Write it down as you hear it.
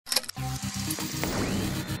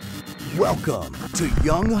Welcome to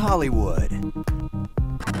Young Hollywood.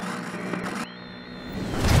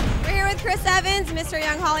 We're here with Chris Evans, Mr.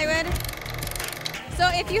 Young Hollywood. So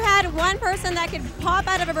if you had one person that could pop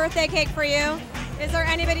out of a birthday cake for you, is there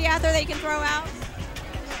anybody out there that you can throw out?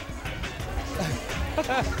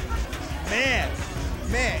 Man,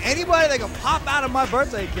 anybody that can pop out of my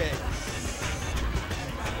birthday cake.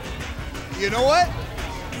 You know what?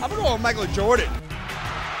 I'm gonna go with Michael Jordan.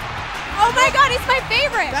 Oh my God, he's my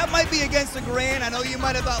favorite. That might be against the grain. I know you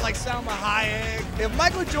might have thought like Salma Hayek. If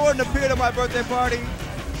Michael Jordan appeared at my birthday party,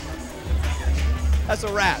 that's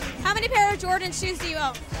a wrap. How many pair of Jordan shoes do you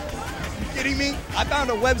own? You kidding me? I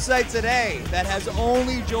found a website today that has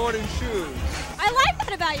only Jordan shoes. I like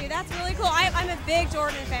that about you. That's really cool. I'm a big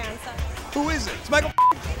Jordan fan. So. Who is it? It's Michael.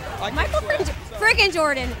 Michael friggin'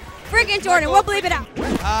 Jordan. Friggin' Jordan. We'll bleep it out.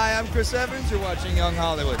 Hi, I'm Chris Evans. You're watching Young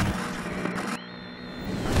Hollywood.